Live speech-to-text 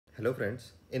Hello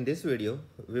friends, in this video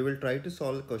we will try to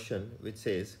solve a question which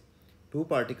says two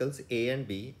particles A and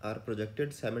B are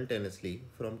projected simultaneously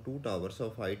from two towers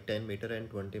of height 10 meter and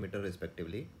 20 meter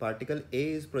respectively. Particle A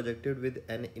is projected with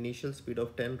an initial speed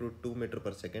of 10 root 2 meter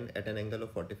per second at an angle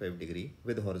of 45 degree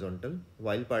with horizontal,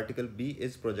 while particle B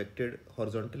is projected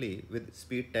horizontally with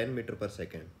speed 10 meter per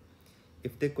second.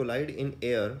 If they collide in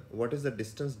air, what is the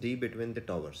distance d between the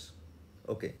towers?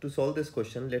 Okay, to solve this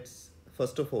question, let's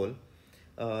first of all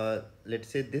let's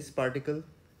say this particle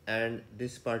and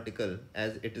this particle,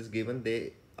 as it is given,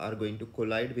 they are going to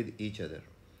collide with each other.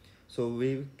 So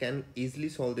we can easily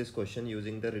solve this question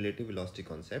using the relative velocity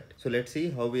concept. So let's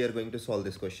see how we are going to solve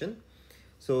this question.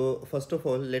 So first of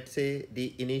all, let's say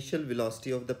the initial velocity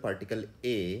of the particle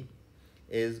A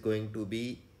is going to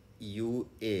be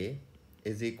UA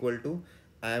is equal to,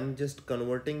 I am just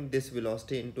converting this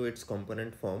velocity into its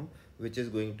component form, which is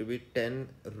going to be 10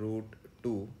 root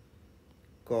 2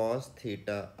 cos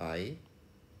theta I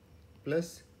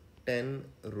plus 10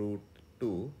 root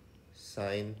 2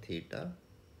 sin theta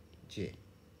j,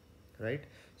 right?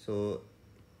 So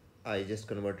I just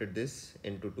converted this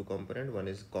into two component. One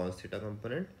is cos theta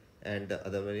component and the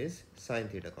other one is sin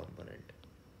theta component,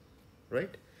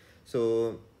 right?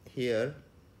 So here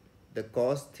the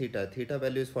cos theta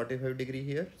value is 45 degree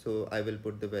here, so I will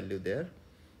put the value there.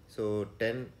 So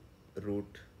 10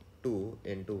 root 2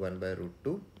 into 1 by root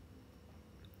 2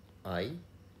 I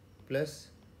plus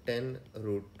 10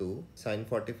 root 2 sin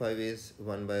 45 is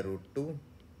 1 by root 2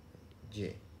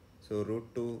 j. So root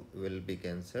 2 will be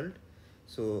cancelled.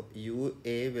 So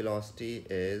UA velocity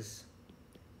is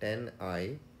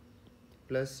 10I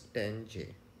plus 10j.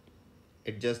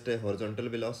 It's just a horizontal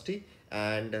velocity,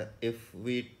 and if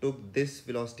we took this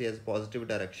velocity as positive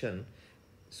direction,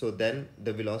 so then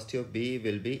the velocity of B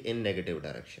will be in negative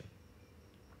direction,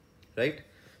 right?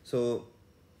 So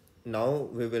now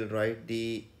we will write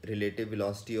the relative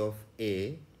velocity of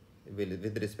A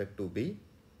with respect to B.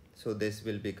 So this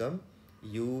will become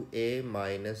UA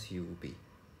minus UB,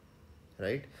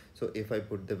 right? So if I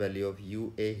put the value of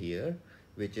UA here,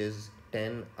 which is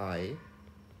 10I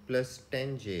plus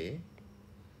 10J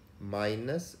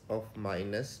minus of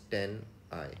minus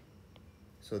 10I.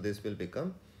 So this will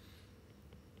become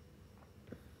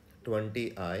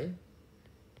 20I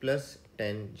plus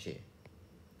 10J.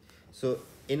 So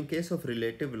in case of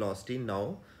relative velocity,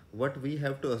 now what we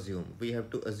have to assume? We have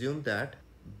to assume that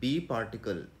the B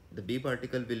particle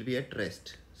will be at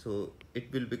rest. So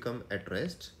it will become at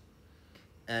rest,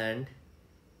 and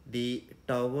the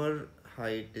tower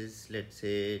height is, let's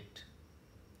say it,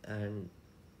 and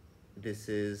this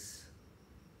is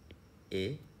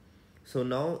A. So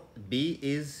now B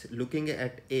is looking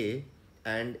at A,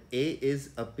 and A is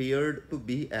appeared to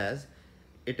be as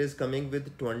it is coming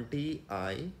with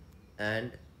 20I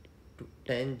and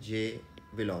 10J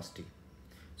velocity.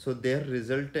 So their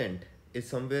resultant is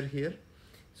somewhere here.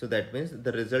 So that means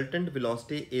the resultant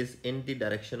velocity is in the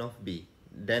direction of B.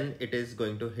 Then it is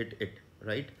going to hit it,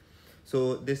 right?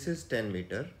 So this is 10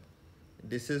 meter.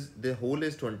 This is, the whole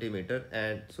is 20 meter,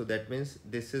 and so that means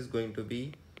this is going to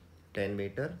be 10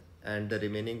 meter and the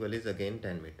remaining one is again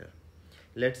 10 meter.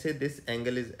 Let's say this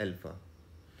angle is alpha.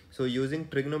 So using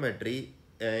trigonometry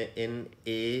in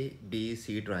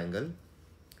ABC triangle,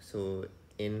 so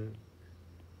in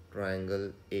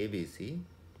triangle ABC,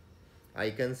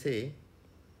 I can say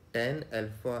tan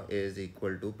alpha is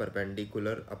equal to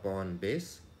perpendicular upon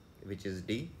base, which is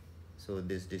D. So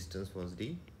this distance was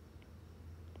D,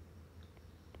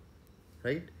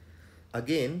 right?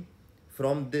 Again,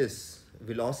 from this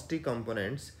velocity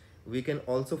components, we can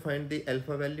also find the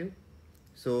alpha value.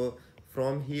 So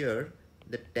from here,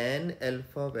 the tan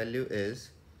alpha value is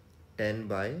 10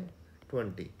 by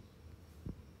 20,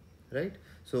 right?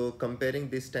 So comparing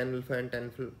this tan alpha and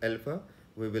tan alpha,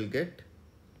 we will get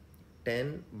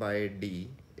 10 by D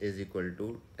is equal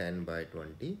to 10 by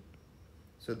 20.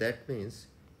 So that means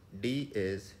D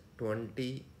is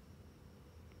 20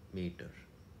 meter.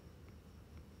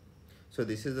 So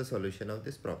this is the solution of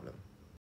this problem.